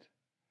great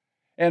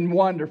and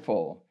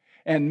wonderful,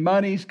 and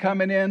money's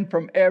coming in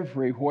from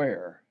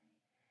everywhere,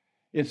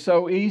 it's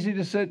so easy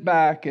to sit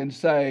back and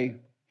say,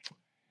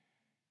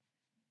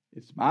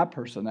 it's my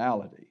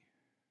personality,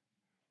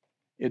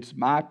 it's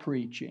my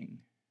preaching,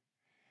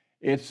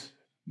 it's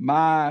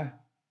my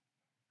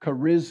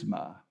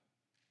charisma.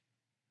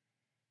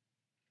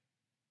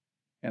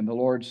 And the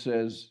Lord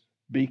says,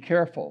 be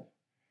careful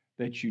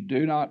that you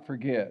do not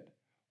forget,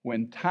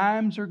 when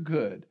times are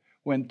good,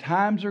 when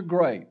times are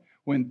great,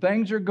 when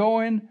things are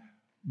going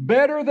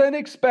better than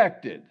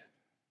expected,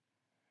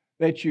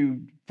 that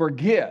you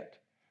forget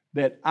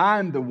that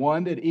I'm the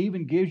one that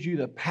even gives you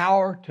the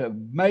power to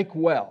make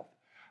wealth.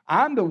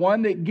 I'm the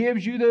one that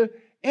gives you the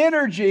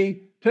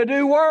energy to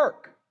do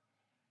work.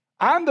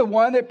 I'm the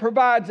one that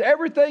provides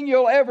everything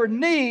you'll ever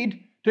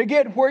need to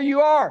get where you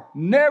are.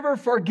 Never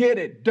forget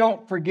it.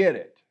 Don't forget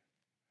it.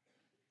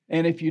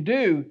 And if you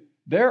do,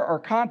 there are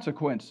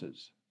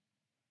consequences.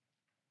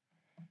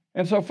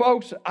 And so,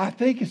 folks, I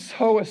think it's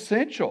so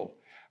essential.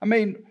 I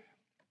mean,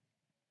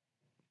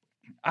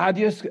 I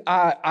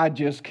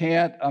just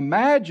can't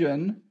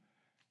imagine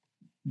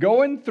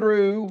going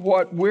through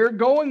what we're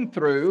going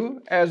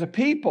through as a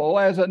people,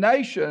 as a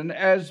nation,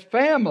 as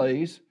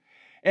families,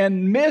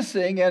 and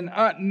missing and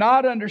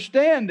not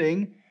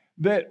understanding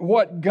that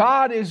what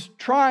God is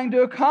trying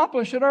to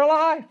accomplish in our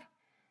life.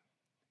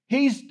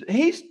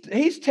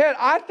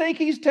 I think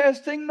he's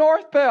testing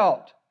North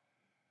Belt.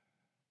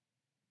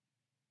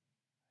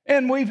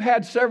 And we've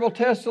had several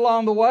tests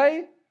along the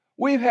way.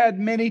 We've had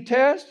many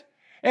tests.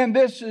 And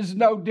this is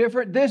no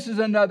different. This is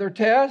another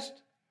test.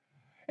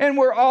 And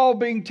we're all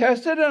being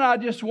tested. And I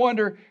just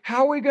wonder,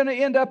 how are we going to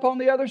end up on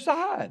the other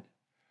side?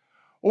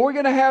 Are we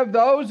going to have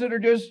those that are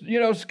just,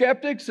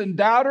 skeptics and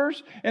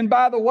doubters? And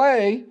by the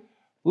way,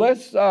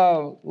 let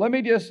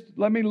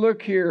me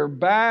look here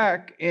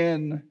back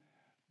in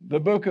the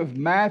book of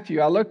Matthew.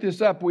 I looked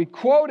this up. We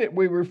quote it.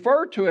 We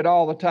refer to it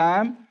all the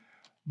time.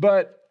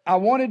 But I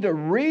wanted to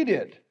read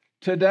it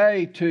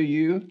today to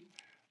you.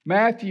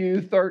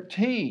 Matthew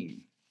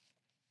 13.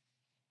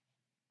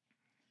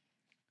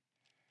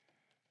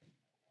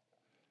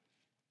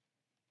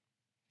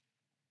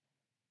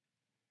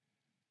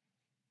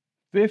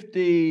 Verse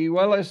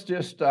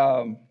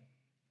 57.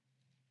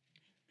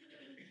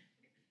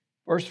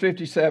 Verse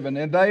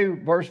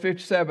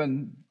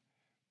 57,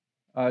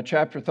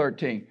 chapter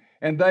 13.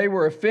 And they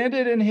were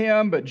offended in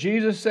him, but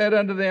Jesus said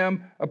unto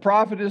them, a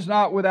prophet is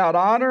not without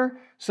honor,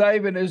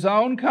 save in his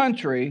own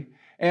country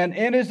and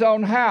in his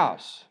own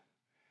house.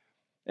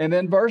 And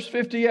then verse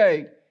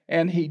 58,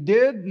 and he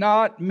did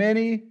not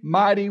many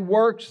mighty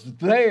works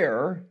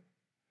there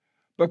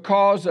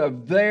because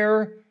of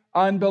their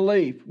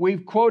unbelief.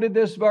 We've quoted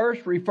this verse,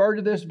 referred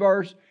to this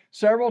verse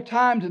several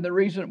times in the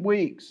recent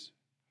weeks.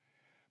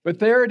 But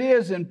there it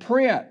is in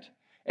print.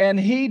 And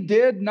he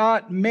did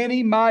not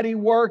many mighty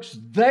works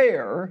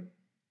there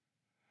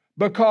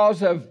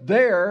because of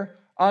their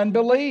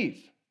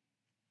unbelief.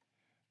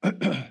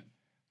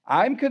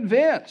 I'm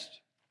convinced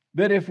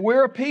that if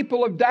we're a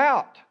people of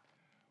doubt,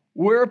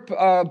 we're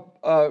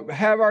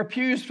have our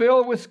pews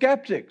filled with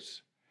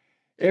skeptics,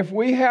 if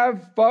we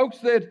have folks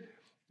that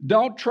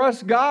don't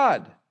trust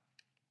God,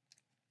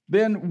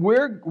 then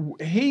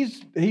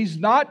he's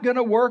not going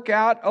to work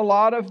out a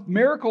lot of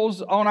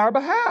miracles on our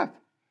behalf.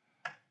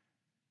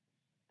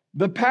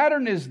 The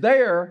pattern is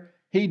there.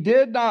 He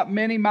did not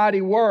many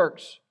mighty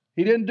works.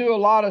 He didn't do a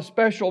lot of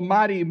special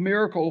mighty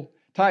miracle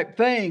type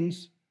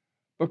things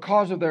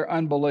because of their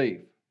unbelief.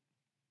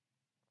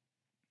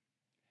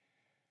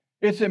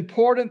 It's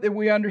important that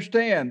we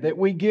understand, that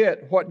we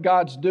get what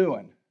God's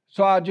doing.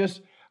 So I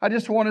just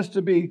want us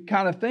to be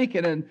kind of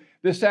thinking, and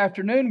this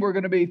afternoon we're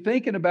going to be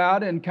thinking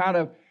about and kind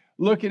of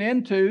looking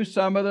into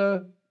some of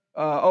the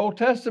Old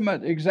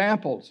Testament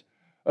examples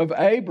of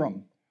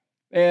Abram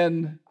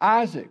and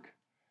Isaac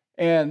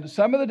and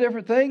some of the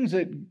different things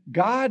that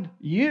God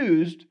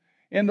used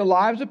in the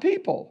lives of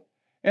people.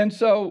 And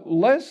so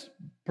let's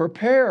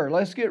prepare.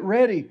 Let's get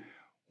ready.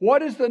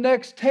 What is the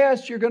next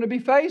test you're going to be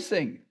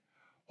facing?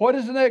 What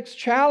is the next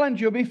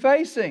challenge you'll be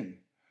facing?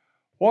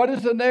 What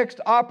is the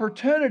next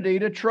opportunity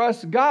to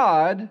trust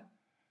God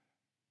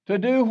to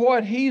do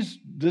what He's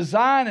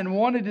designed and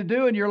wanted to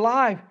do in your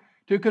life,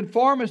 to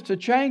conform us, to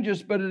change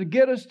us, but to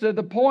get us to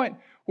the point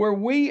where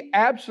we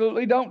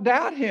absolutely don't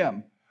doubt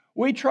Him.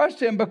 We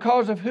trust Him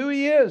because of who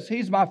He is.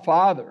 He's my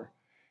Father.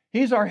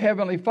 He's our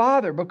Heavenly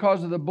Father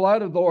because of the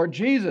blood of the Lord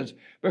Jesus,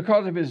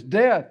 because of His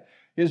death,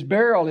 His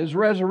burial, His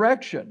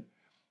resurrection.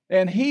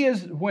 And He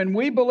is, when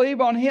we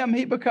believe on Him,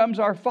 He becomes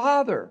our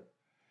Father.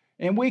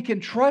 And we can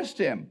trust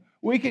Him.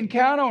 We can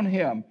count on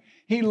Him.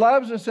 He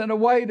loves us in a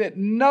way that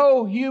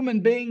no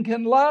human being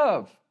can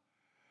love.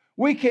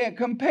 We can't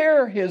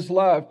compare His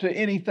love to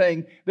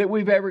anything that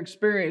we've ever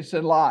experienced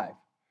in life.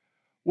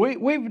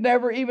 We've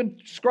never even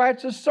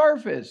scratched the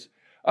surface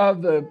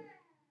of the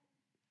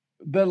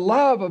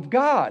love of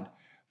God,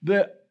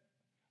 the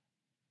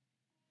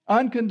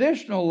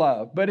unconditional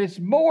love. But it's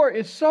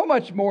so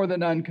much more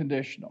than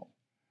unconditional.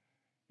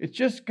 It's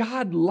just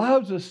God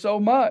loves us so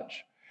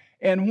much.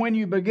 And when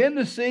you begin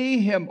to see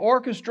Him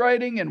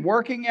orchestrating and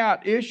working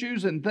out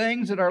issues and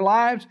things in our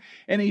lives,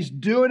 and He's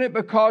doing it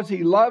because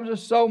He loves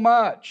us so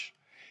much,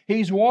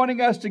 He's wanting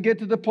us to get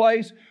to the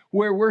place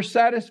where we're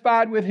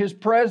satisfied with His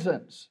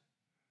presence,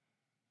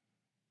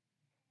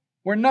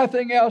 where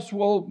nothing else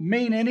will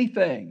mean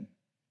anything,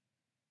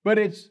 but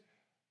it's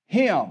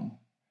Him.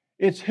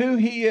 It's who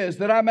He is,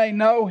 that I may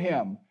know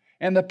Him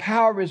and the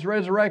power of His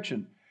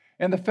resurrection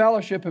and the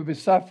fellowship of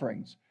His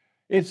sufferings.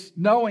 It's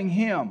knowing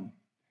Him,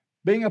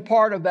 being a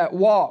part of that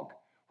walk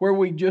where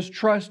we just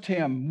trust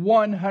Him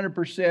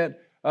 100%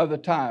 of the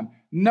time,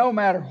 no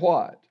matter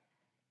what.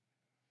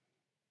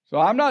 So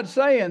I'm not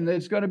saying that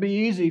it's going to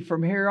be easy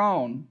from here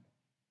on.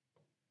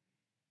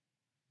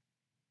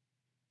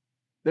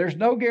 There's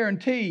no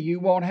guarantee you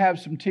won't have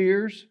some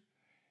tears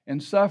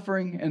and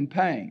suffering and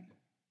pain.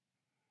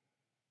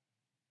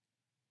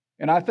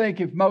 And I think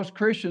if most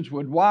Christians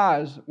were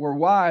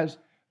wise,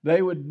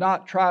 they would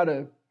not try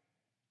to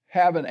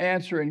have an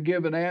answer and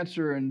give an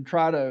answer and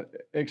try to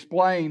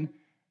explain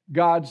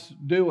God's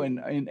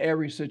doing in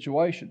every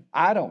situation.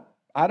 I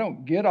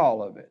don't get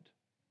all of it.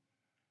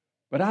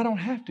 But I don't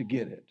have to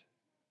get it.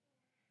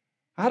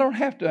 I don't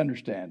have to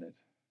understand it.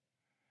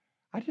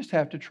 I just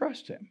have to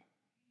trust Him.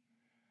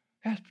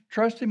 I have to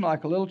trust Him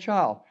like a little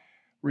child.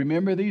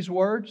 Remember these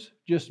words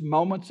just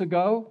moments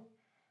ago?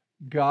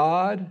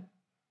 God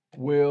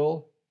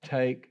will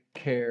take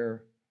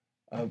care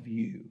of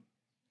you.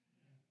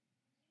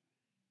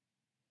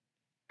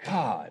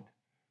 God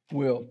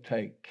will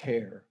take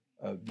care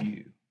of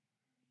you.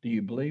 Do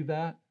you believe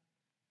that?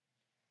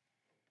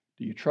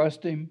 Do you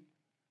trust Him?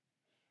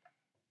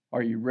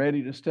 Are you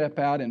ready to step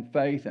out in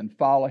faith and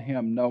follow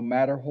Him no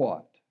matter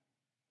what?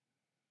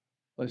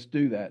 Let's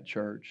do that,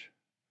 church.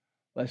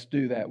 Let's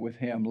do that with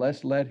Him.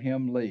 Let's let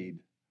Him lead,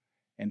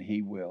 and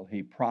He will.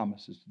 He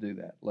promises to do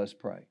that. Let's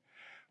pray.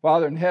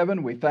 Father in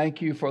heaven, we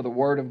thank You for the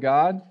Word of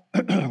God.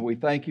 We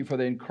thank You for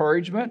the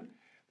encouragement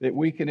that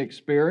we can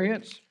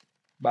experience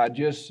by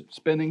just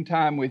spending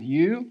time with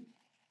You.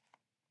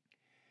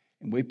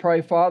 And we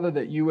pray, Father,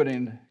 that You would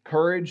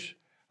encourage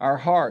our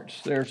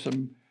hearts. There are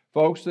some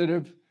folks that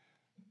have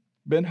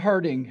been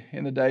hurting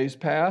in the days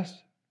past.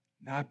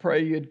 I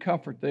pray You'd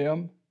comfort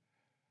them.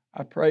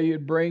 I pray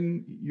You'd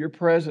bring Your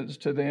presence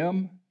to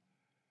them,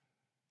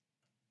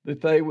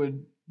 that they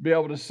would be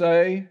able to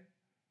say,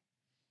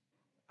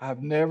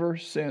 I've never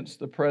sensed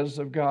the presence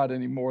of God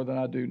any more than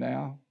I do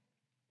now.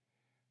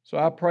 So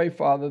I pray,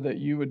 Father, that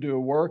You would do a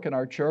work in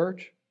our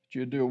church, that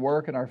You'd do a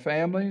work in our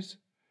families,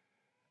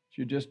 that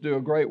You'd just do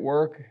a great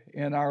work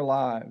in our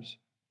lives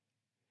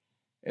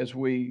as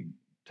we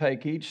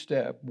take each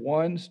step,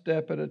 one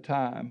step at a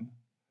time,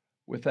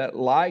 with that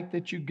light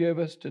that you give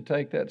us to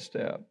take that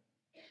step.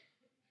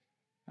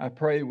 I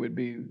pray we'd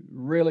be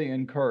really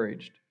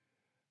encouraged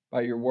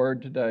by your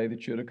word today,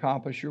 that you'd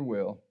accomplish your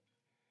will.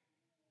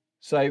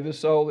 Save the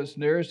soul that's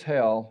nearest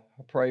hell.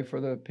 I pray for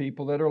the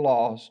people that are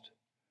lost,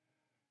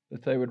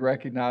 that they would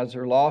recognize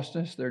their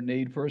lostness, their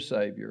need for a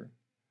Savior.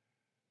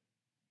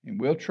 And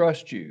we'll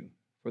trust you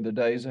for the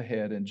days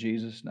ahead in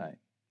Jesus' name.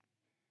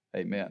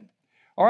 Amen.